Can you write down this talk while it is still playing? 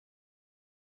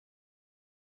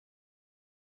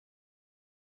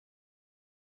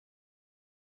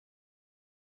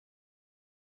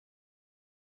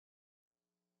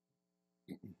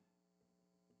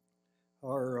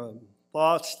Our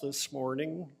thoughts this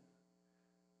morning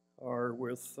are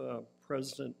with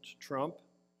President Trump,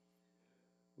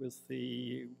 with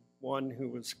the one who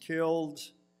was killed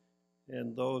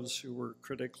and those who were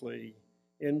critically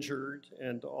injured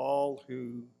and all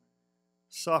who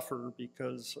suffer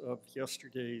because of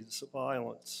yesterday's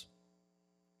violence.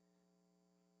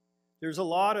 There's a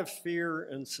lot of fear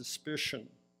and suspicion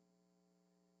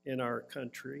in our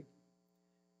country.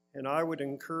 And I would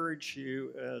encourage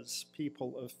you as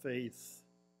people of faith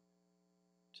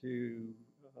to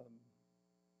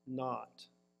not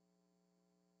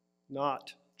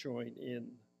join in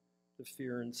the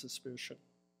fear and suspicion.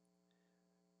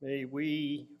 May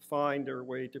we find our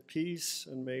way to peace,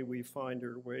 and may we find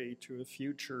our way to a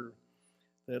future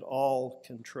that all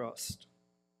can trust.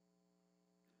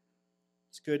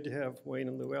 It's good to have Wayne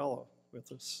and Luella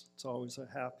with us. It's always a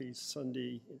happy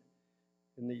Sunday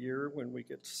in the year when we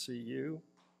get to see you.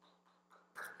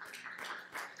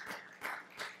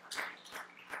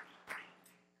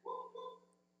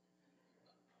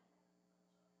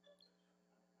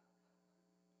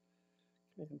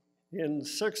 In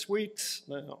 6 weeks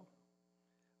now,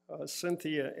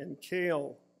 Cynthia and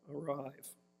Cale arrive.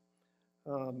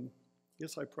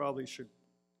 Guess I probably should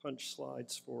punch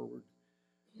slides forward.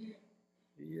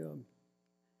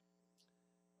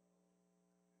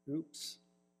 Oops.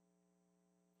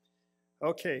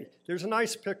 Okay, there's a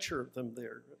nice picture of them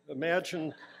there.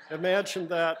 Imagine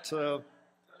that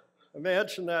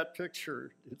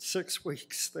picture. It's 6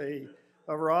 weeks. They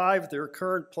arrived. Their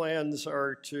current plans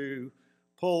are to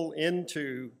pull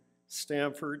into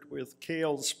Stamford with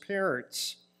Cale's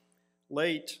parents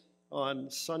late on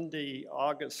Sunday,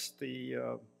 August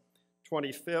the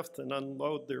 25th, and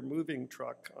unload their moving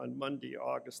truck on Monday,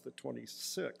 August the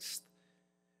 26th.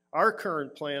 Our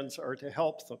current plans are to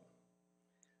help them.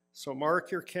 So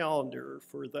mark your calendar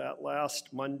for that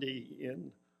last Monday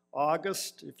in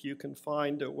August. If you can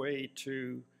find a way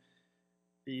to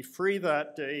be free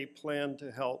that day, plan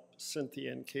to help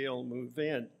Cynthia and Cale move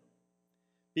in.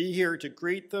 Be here to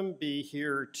greet them. Be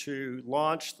here to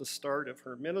launch the start of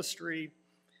her ministry.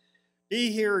 Be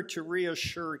here to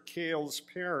reassure Cale's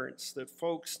parents that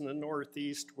folks in the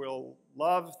Northeast will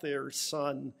love their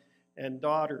son and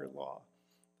daughter-in-law.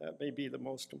 That may be the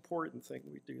most important thing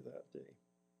we do that day.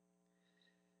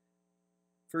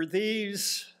 For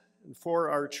these, and for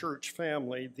our church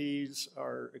family, these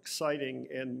are exciting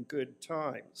and good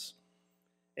times,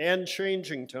 and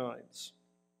changing times.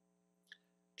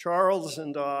 Charles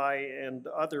and I and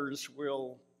others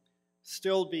will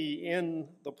still be in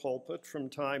the pulpit from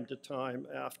time to time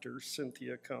after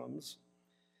Cynthia comes,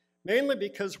 mainly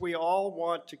because we all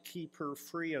want to keep her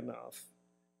free enough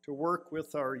to work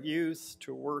with our youth,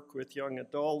 to work with young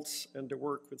adults, and to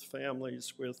work with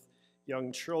families with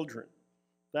young children.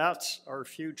 That's our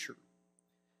future.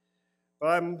 But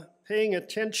I'm paying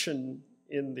attention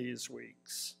in these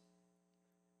weeks.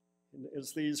 And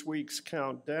as these weeks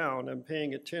count down, I'm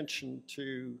paying attention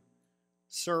to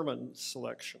sermon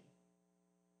selection.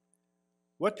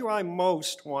 What do I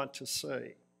most want to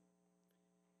say?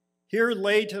 Here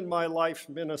late in my life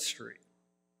ministry,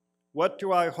 what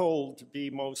do I hold to be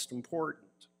most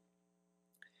important?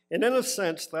 And in a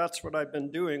sense, that's what I've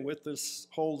been doing with this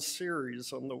whole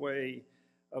series on the way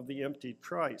of the emptied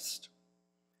Christ,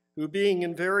 who being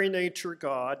in very nature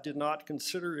God, did not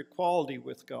consider equality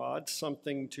with God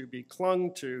something to be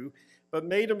clung to, but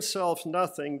made himself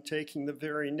nothing, taking the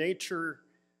very nature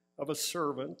of a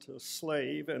servant, a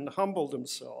slave, and humbled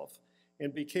himself,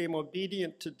 and became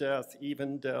obedient to death,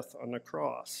 even death on a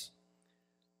cross.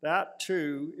 That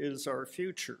too is our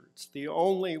future. It's the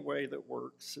only way that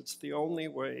works. It's the only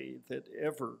way that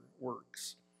ever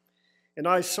works. And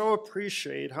I so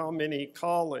appreciate how many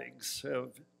colleagues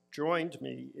have joined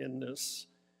me in this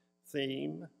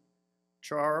theme.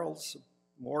 Charles,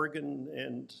 Morgan,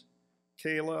 and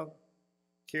Kayla,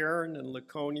 Karen and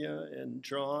Laconia, and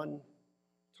John,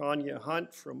 Tanya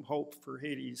Hunt from Hope for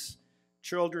Haiti's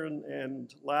Children,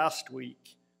 and last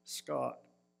week, Scott.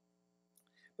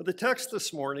 But the text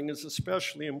this morning is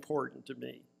especially important to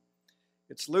me.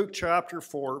 It's Luke chapter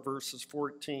 4, verses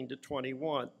 14 to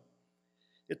 21.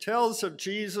 It tells of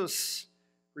Jesus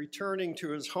returning to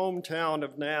his hometown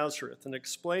of Nazareth and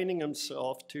explaining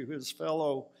himself to his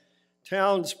fellow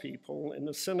townspeople in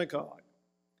the synagogue.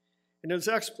 And his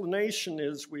explanation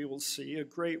is, we will see, a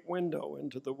great window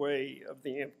into the way of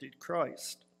the emptied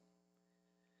Christ.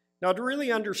 Now, to really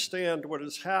understand what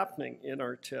is happening in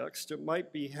our text, it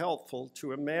might be helpful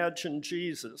to imagine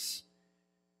Jesus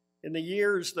in the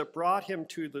years that brought him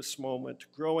to this moment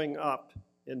growing up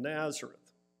in Nazareth.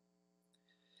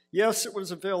 Yes, it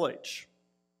was a village,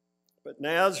 but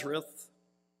Nazareth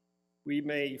we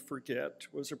may forget,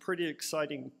 was a pretty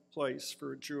exciting place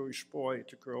for a Jewish boy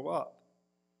to grow up.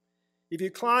 If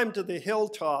you climbed to the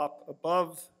hilltop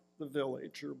above the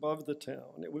village or above the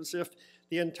town, it was as if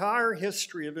the entire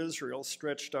history of Israel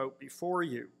stretched out before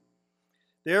you.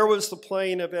 There was the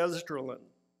plain of Esdraelon,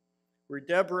 where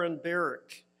Deborah and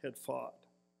Barak had fought,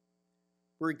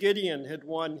 where Gideon had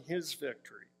won his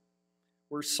victory,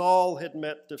 where Saul had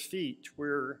met defeat,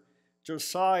 where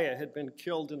Josiah had been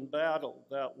killed in battle,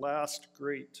 that last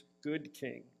great good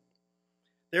king.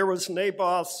 There was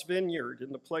Naboth's vineyard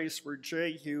in the place where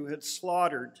Jehu had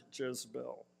slaughtered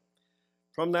Jezebel.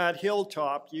 From that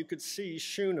hilltop, you could see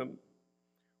Shunem,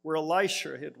 where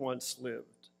Elisha had once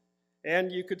lived,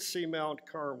 and you could see Mount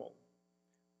Carmel,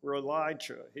 where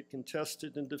Elijah had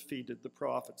contested and defeated the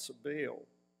prophets of Baal.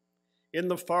 In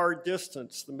the far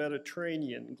distance, the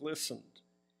Mediterranean glistened.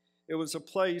 It was a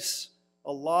place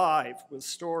alive with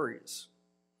stories.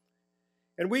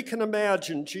 And we can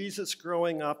imagine Jesus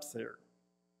growing up there,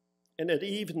 and at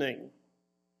evening,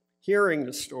 hearing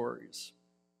the stories,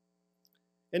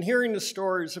 and hearing the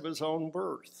stories of his own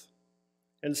birth,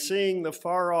 and seeing the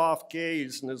far-off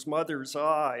gaze in his mother's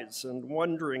eyes, and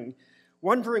wondering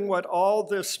what all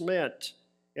this meant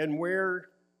and where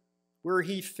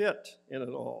he fit in it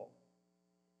all.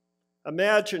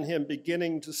 Imagine him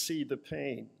beginning to see the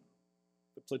pain,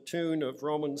 the platoon of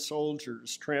Roman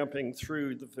soldiers tramping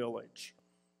through the village,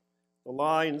 the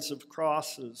lines of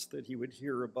crosses that he would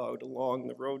hear about along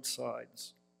the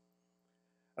roadsides.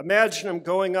 Imagine him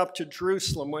going up to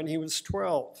Jerusalem when he was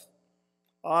 12,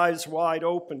 eyes wide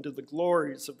open to the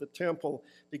glories of the temple,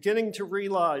 beginning to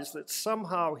realize that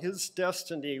somehow his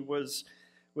destiny was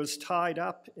tied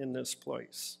up in this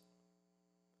place.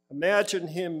 Imagine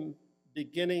him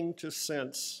beginning to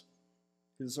sense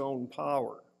his own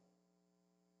power,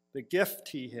 the gift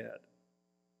he had,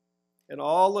 and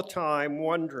all the time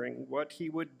wondering what he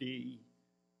would be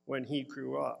when he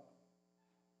grew up.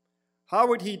 How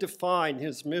would he define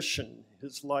his mission,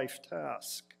 his life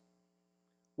task?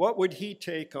 What would he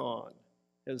take on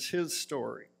as his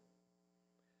story?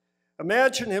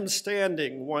 Imagine him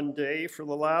standing one day for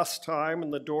the last time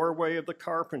in the doorway of the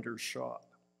carpenter's shop,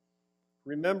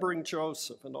 remembering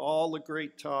Joseph and all the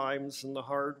great times and the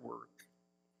hard work,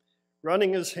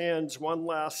 running his hands one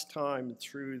last time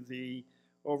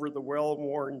over the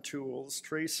well-worn tools,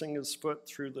 tracing his foot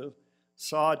through the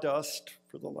sawdust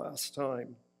for the last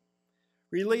time,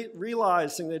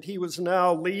 realizing that he was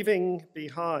now leaving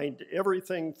behind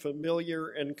everything familiar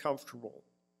and comfortable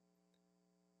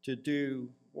to do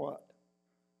what?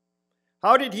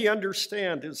 How did he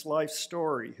understand his life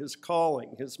story, his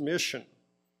calling, his mission,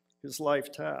 his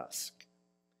life task?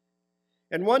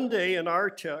 And one day in our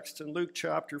text in Luke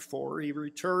chapter 4, he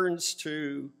returns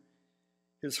to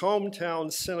his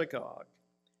hometown synagogue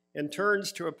and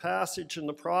turns to a passage in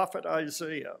the prophet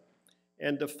Isaiah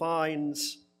and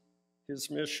defines his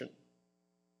mission.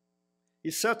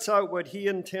 He sets out what he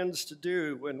intends to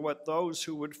do and what those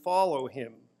who would follow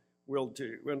him will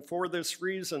do. And for this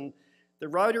reason, the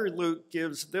writer Luke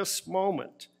gives this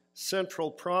moment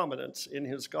central prominence in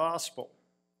his gospel.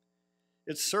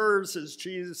 It serves as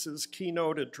Jesus'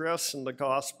 keynote address in the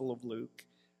Gospel of Luke,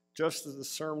 just as the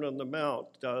Sermon on the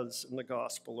Mount does in the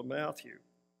Gospel of Matthew.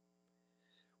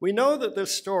 We know that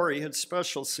this story had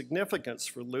special significance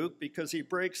for Luke because he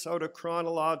breaks out a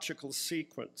chronological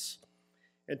sequence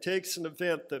and takes an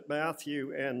event that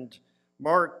Matthew and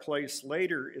Mark place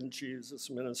later in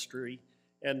Jesus' ministry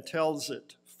and tells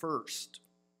it first.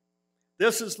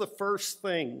 This is the first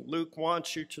thing Luke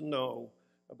wants you to know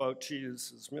about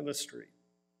Jesus' ministry.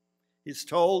 He's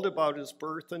told about his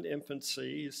birth and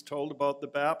infancy. He's told about the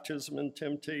baptism and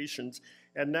temptations.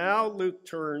 And now Luke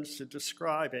turns to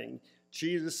describing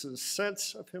Jesus'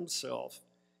 sense of himself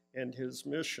and his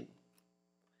mission.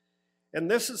 And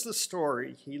this is the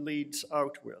story he leads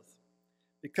out with,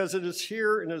 because it is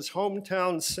here in his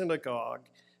hometown synagogue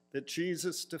that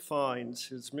Jesus defines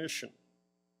his mission.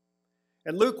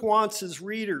 And Luke wants his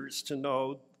readers to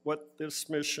know what this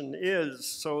mission is,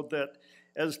 so that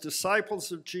as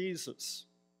disciples of Jesus,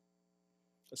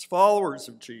 as followers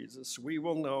of Jesus, we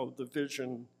will know the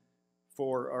vision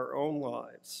for our own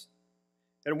lives.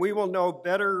 And we will know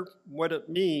better what it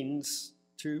means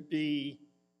to be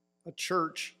a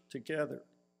church together.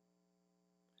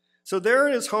 So there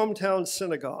in his hometown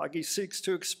synagogue, he seeks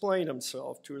to explain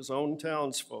himself to his own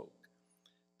townsfolk,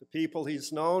 the people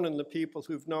he's known and the people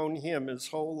who've known him his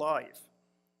whole life.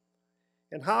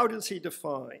 And how does he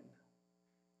define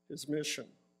his mission?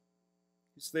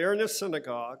 He's there in his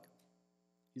synagogue.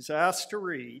 He's asked to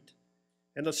read,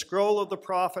 and a scroll of the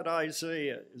prophet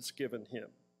Isaiah is given him.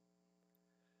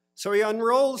 So he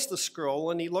unrolls the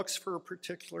scroll and he looks for a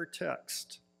particular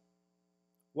text.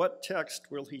 What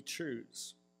text will he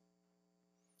choose?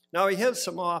 Now he has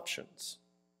some options.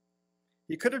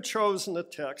 He could have chosen a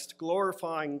text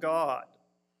glorifying God,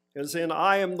 as in,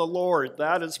 I am the Lord,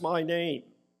 that is my name.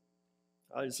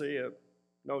 Isaiah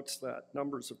notes that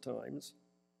numbers of times.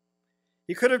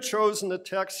 He could have chosen a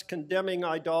text condemning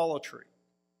idolatry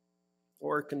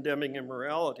or condemning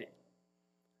immorality.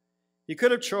 He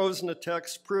could have chosen a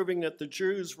text proving that the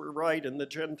Jews were right and the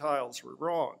Gentiles were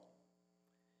wrong.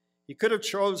 He could have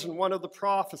chosen one of the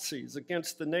prophecies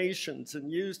against the nations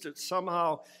and used it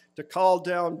somehow to call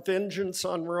down vengeance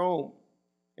on Rome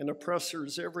and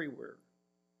oppressors everywhere.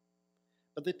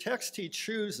 But the text he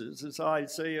chooses is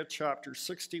Isaiah chapter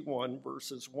 61,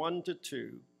 verses 1 to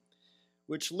 2,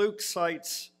 which Luke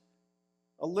cites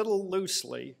a little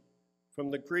loosely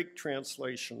from the Greek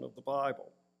translation of the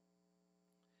Bible.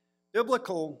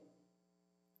 Biblical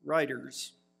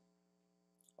writers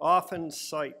often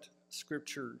cite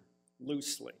Scripture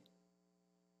loosely.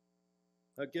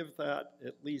 Now give that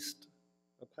at least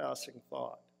a passing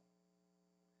thought.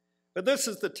 But this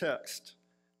is the text.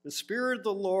 The Spirit of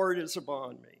the Lord is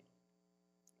upon me,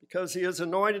 because he has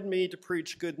anointed me to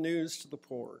preach good news to the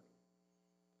poor.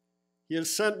 He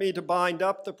has sent me to bind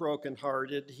up the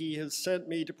brokenhearted. He has sent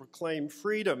me to proclaim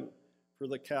freedom for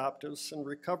the captives and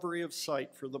recovery of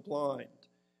sight for the blind,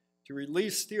 to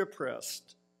release the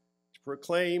oppressed, to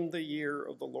proclaim the year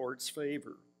of the Lord's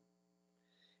favor.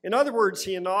 In other words,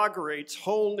 he inaugurates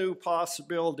whole new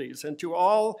possibilities, and to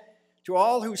all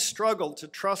who struggle to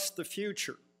trust the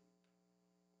future,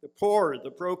 the poor,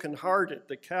 the brokenhearted,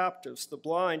 the captives, the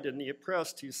blind, and the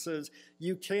oppressed, he says,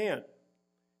 you can.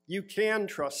 You can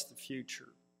trust the future.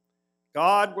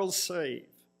 God will save.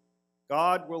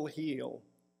 God will heal.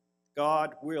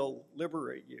 God will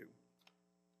liberate you.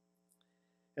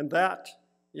 And that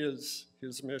is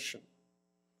his mission.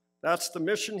 That's the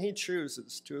mission he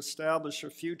chooses, to establish a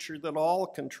future that all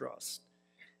can trust,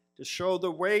 to show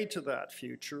the way to that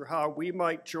future, how we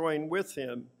might join with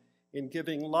him in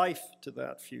giving life to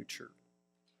that future.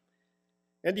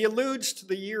 And he alludes to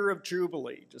the year of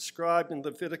Jubilee, described in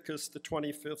Leviticus, the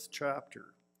 25th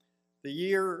chapter, the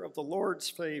year of the Lord's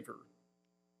favor.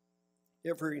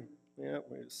 The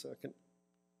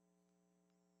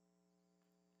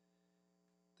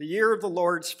year of the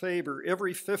Lord's favor,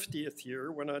 every 50th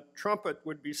year, when a trumpet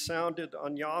would be sounded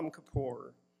on Yom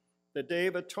Kippur, the Day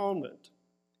of Atonement,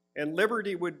 and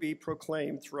liberty would be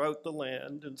proclaimed throughout the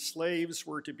land, and slaves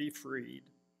were to be freed,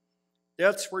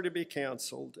 debts were to be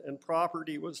canceled, and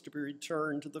property was to be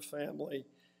returned to the family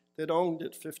that owned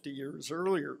it 50 years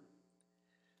earlier,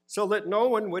 so that no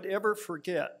one would ever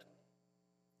forget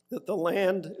that the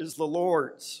land is the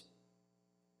Lord's,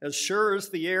 as sure as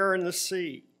the air and the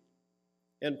sea,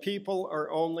 and people are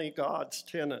only God's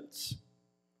tenants.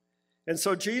 And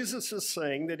so Jesus is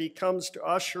saying that he comes to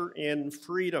usher in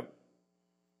freedom,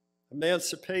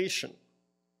 emancipation,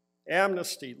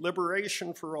 amnesty,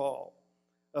 liberation for all,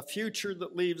 a future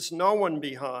that leaves no one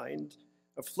behind,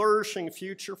 a flourishing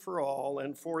future for all,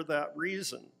 and for that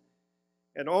reason,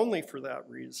 and only for that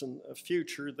reason, a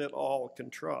future that all can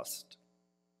trust.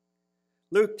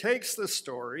 Luke takes this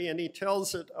story and he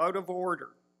tells it out of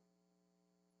order,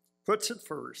 puts it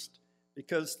first,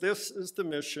 because this is the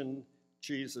mission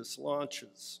Jesus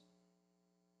launches.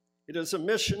 It is a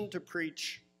mission to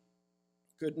preach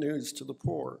good news to the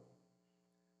poor,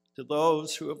 to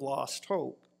those who have lost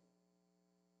hope,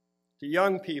 to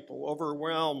young people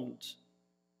overwhelmed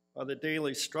by the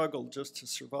daily struggle just to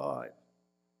survive,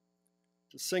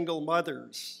 to single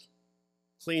mothers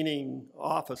cleaning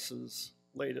offices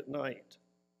late at night,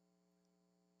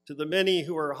 to the many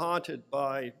who are haunted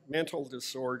by mental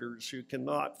disorders who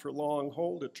cannot for long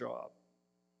hold a job,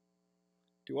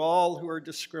 to all who are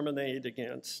discriminated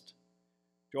against,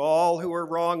 to all who are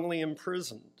wrongly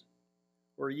imprisoned,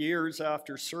 or years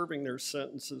after serving their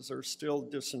sentences are still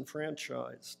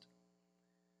disenfranchised,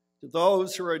 to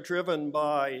those who are driven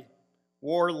by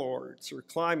warlords or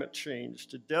climate change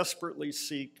to desperately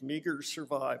seek meager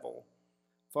survival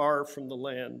far from the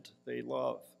land they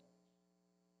love.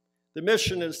 The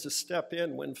mission is to step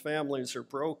in when families are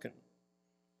broken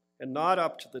and not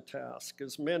up to the task,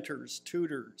 as mentors,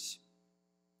 tutors,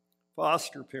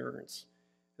 foster parents,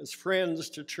 as friends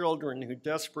to children who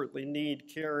desperately need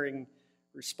caring,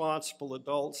 responsible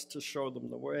adults to show them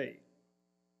the way.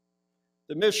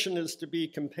 The mission is to be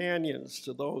companions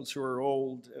to those who are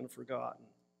old and forgotten,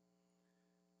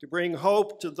 to bring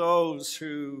hope to those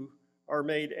who are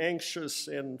made anxious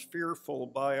and fearful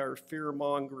by our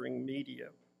fear-mongering media,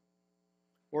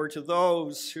 or to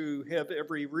those who have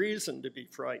every reason to be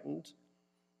frightened,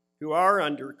 who are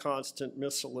under constant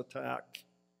missile attack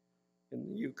in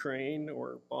the Ukraine,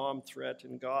 or bomb threat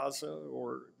in Gaza,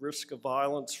 or risk of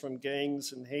violence from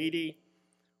gangs in Haiti,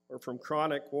 or from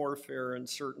chronic warfare in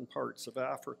certain parts of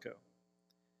Africa.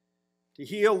 To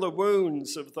heal the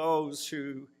wounds of those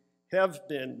who have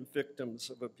been victims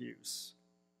of abuse,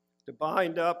 to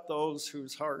bind up those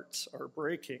whose hearts are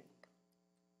breaking,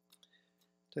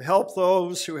 to help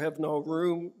those who have no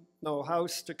room, no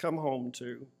house to come home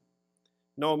to,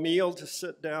 no meal to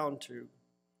sit down to,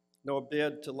 no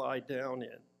bed to lie down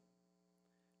in,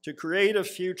 to create a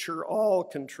future all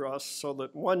can trust so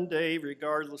that one day,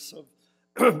 regardless of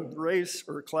race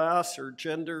or class or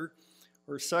gender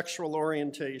or sexual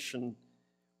orientation,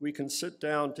 we can sit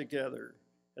down together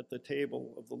at the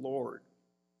table of the Lord.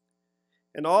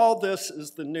 And all this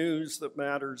is the news that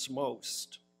matters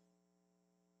most.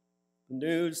 The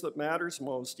news that matters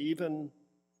most, even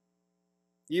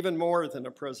more than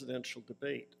a presidential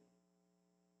debate,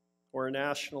 or a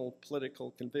national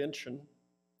political convention,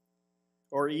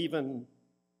 or even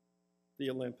the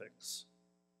Olympics.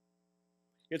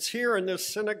 It's here in this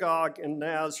synagogue in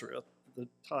Nazareth the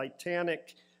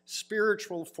titanic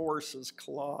spiritual forces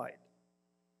collide.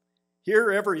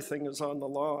 Here everything is on the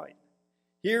line.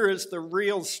 Here is the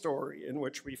real story in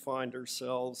which we find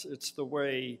ourselves. It's the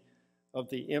way of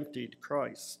the emptied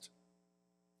Christ.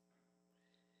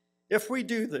 If we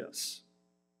do this,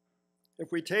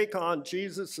 if we take on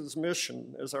Jesus'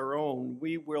 mission as our own,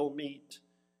 we will meet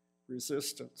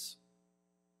resistance.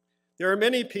 There are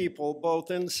many people, both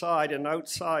inside and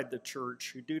outside the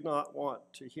church, who do not want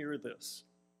to hear this.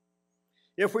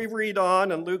 If we read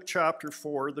on in Luke chapter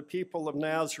 4, the people of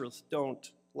Nazareth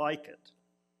don't like it.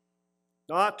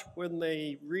 Not when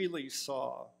they really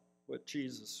saw what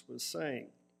Jesus was saying.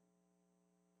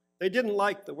 They didn't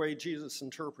like the way Jesus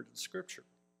interpreted Scripture.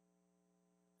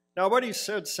 Now, what he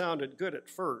said sounded good at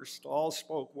first. All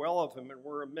spoke well of him and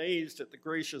were amazed at the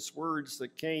gracious words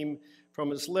that came from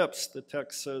his lips, the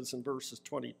text says in verses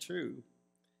 22.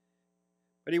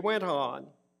 But he went on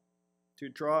to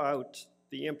draw out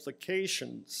the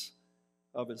implications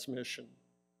of his mission,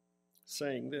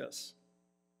 saying this: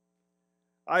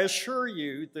 I assure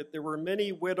you that there were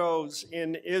many widows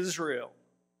in Israel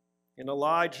in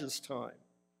Elijah's time,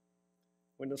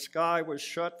 when the sky was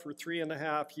shut for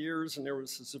 3.5 years and there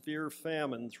was a severe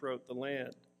famine throughout the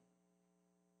land.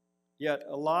 Yet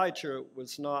Elijah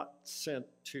was not sent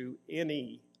to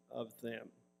any of them,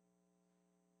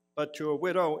 but to a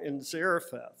widow in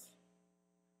Zarephath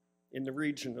in the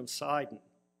region of Sidon,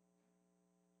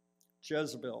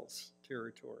 Jezebel's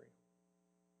territory.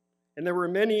 And there were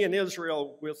many in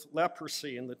Israel with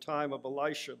leprosy in the time of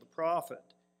Elisha the prophet,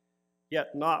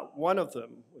 yet not one of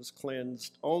them was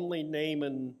cleansed, only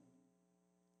Naaman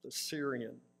the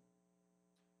Syrian,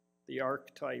 the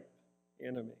archetype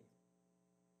enemy.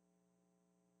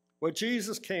 What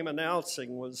Jesus came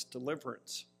announcing was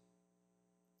deliverance,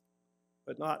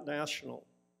 but not national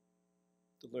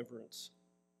deliverance.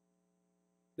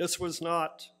 This was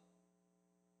not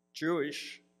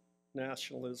Jewish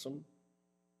nationalism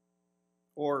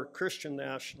or Christian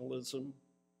nationalism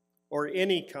or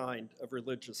any kind of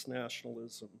religious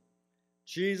nationalism.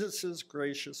 Jesus'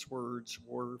 gracious words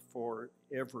were for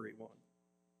everyone.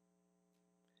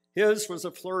 His was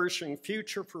a flourishing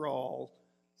future for all,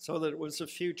 so that it was a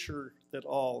future that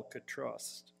all could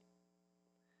trust.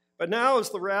 But now,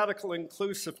 as the radical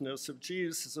inclusiveness of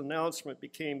Jesus' announcement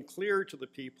became clear to the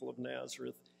people of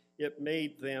Nazareth, it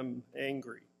made them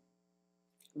angry,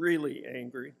 really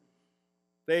angry.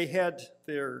 They had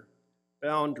their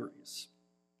boundaries.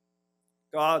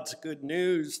 God's good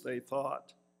news, they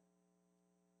thought,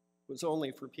 was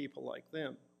only for people like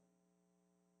them.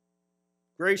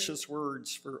 Gracious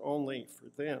words only for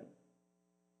them.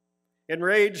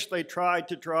 Enraged, they tried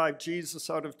to drive Jesus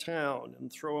out of town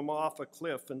and throw him off a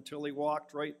cliff until he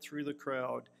walked right through the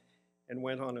crowd and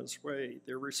went on his way.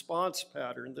 This response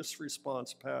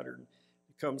pattern,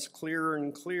 becomes clearer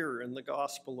and clearer in the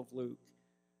Gospel of Luke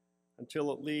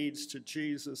until it leads to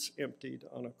Jesus emptied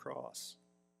on a cross.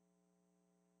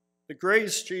 The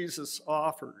grace Jesus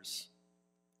offers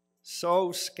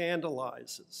so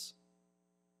scandalizes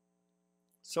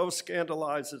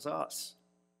us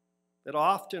that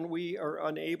often we are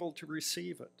unable to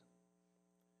receive it.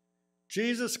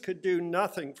 Jesus could do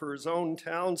nothing for his own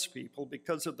townspeople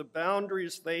because of the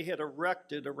boundaries they had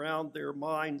erected around their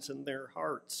minds and their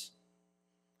hearts.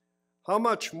 How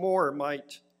much more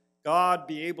might God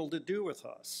be able to do with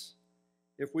us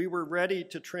if we were ready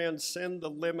to transcend the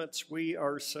limits we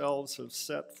ourselves have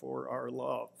set for our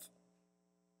love?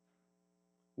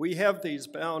 We have these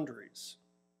boundaries,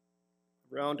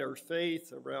 around our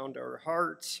faith, around our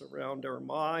hearts, around our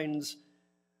minds,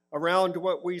 around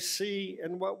what we see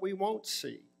and what we won't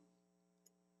see.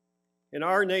 In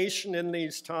our nation in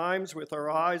these times, with our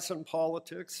eyes on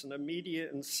politics and a media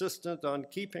insistent on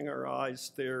keeping our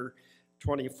eyes there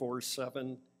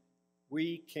 24/7,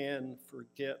 we can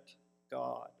forget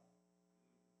God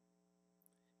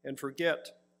and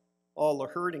forget all the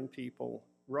hurting people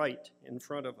right in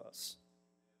front of us.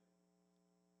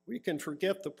 We can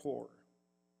forget the poor,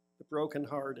 the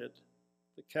brokenhearted,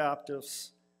 the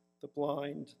captives, the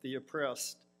blind, the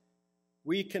oppressed.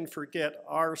 We can forget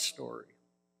our story.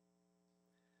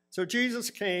 So Jesus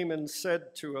came and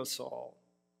said to us all,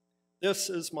 "This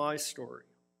is my story,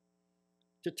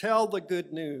 to tell the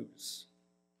good news,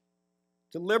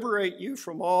 to liberate you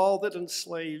from all that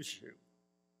enslaves you,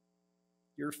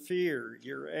 your fear,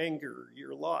 your anger,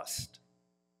 your lust,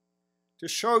 to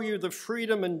show you the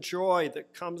freedom and joy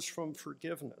that comes from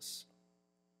forgiveness,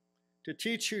 to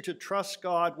teach you to trust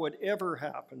God whatever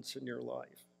happens in your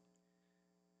life,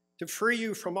 to free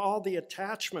you from all the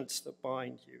attachments that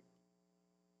bind you,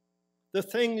 the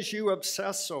things you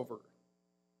obsess over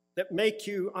that make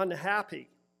you unhappy,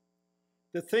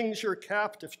 the things you're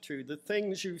captive to, the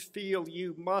things you feel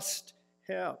you must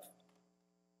have,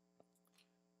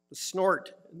 the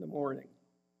snort in the morning,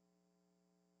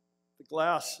 the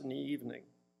glass in the evening,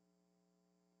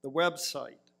 the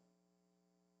website,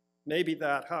 maybe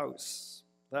that house,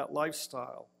 that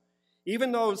lifestyle,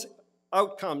 even those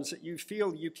outcomes that you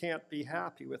feel you can't be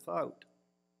happy without.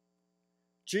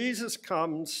 Jesus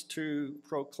comes to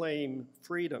proclaim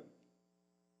freedom,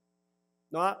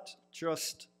 not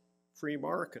just free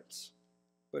markets,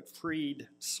 but freed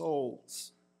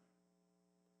souls.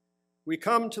 We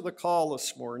come to the call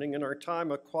this morning in our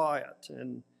time of quiet,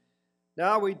 and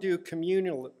now we do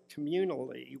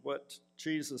communally what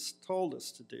Jesus told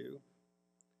us to do,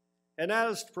 and that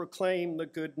is to proclaim the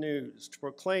good news, to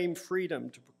proclaim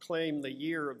freedom, to proclaim the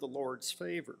year of the Lord's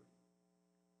favor.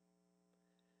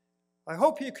 I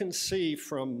hope you can see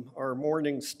from our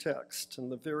morning's text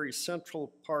and the very central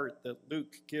part that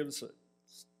Luke gives it,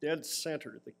 dead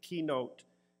center, the keynote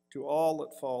to all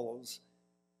that follows,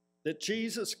 that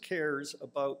Jesus cares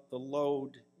about the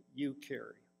load you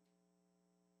carry.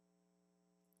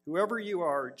 Whoever you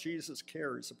are, Jesus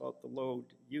cares about the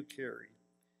load you carry.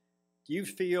 Do you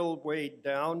feel weighed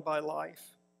down by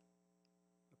life,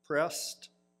 oppressed,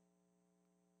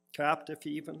 captive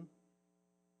even?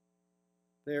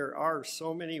 There are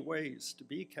so many ways to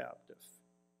be captive.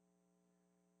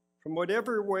 From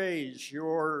whatever ways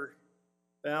you're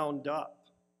bound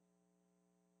up,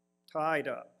 tied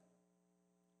up,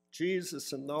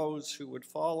 Jesus and those who would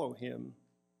follow him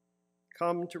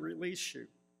come to release you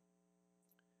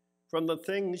from the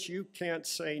things you can't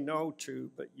say no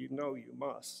to, but you know you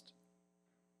must.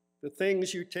 The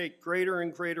things you take greater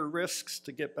and greater risks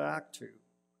to get back to.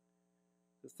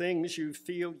 The things you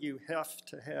feel you have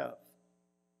to have.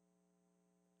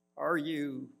 Are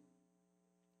you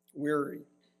weary,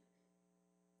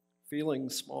 feeling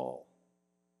small?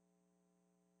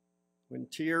 When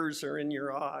tears are in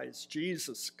your eyes,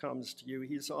 Jesus comes to you.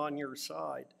 He's on your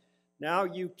side. Now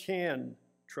you can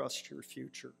trust your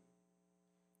future.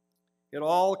 It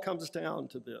all comes down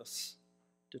to this,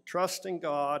 to trusting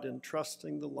God and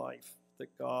trusting the life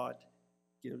that God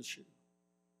gives you.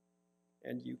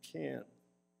 And you can.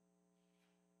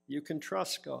 You can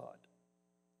trust God.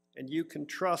 And you can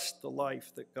trust the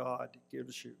life that God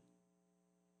gives you.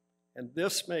 And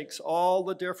this makes all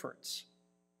the difference.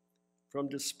 From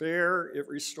despair, it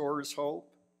restores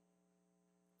hope.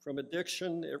 From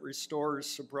addiction, it restores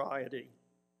sobriety.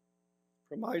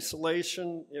 From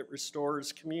isolation, it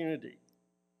restores community.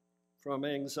 From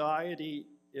anxiety,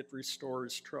 it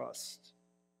restores trust.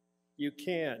 You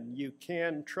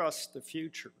can trust the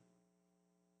future.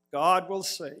 God will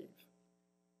save.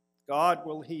 God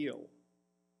will heal.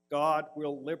 God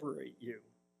will liberate you.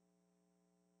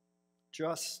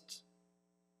 Just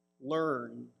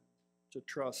learn to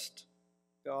trust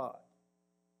God.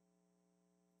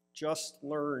 Just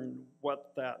learn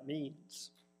what that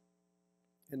means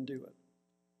and do it.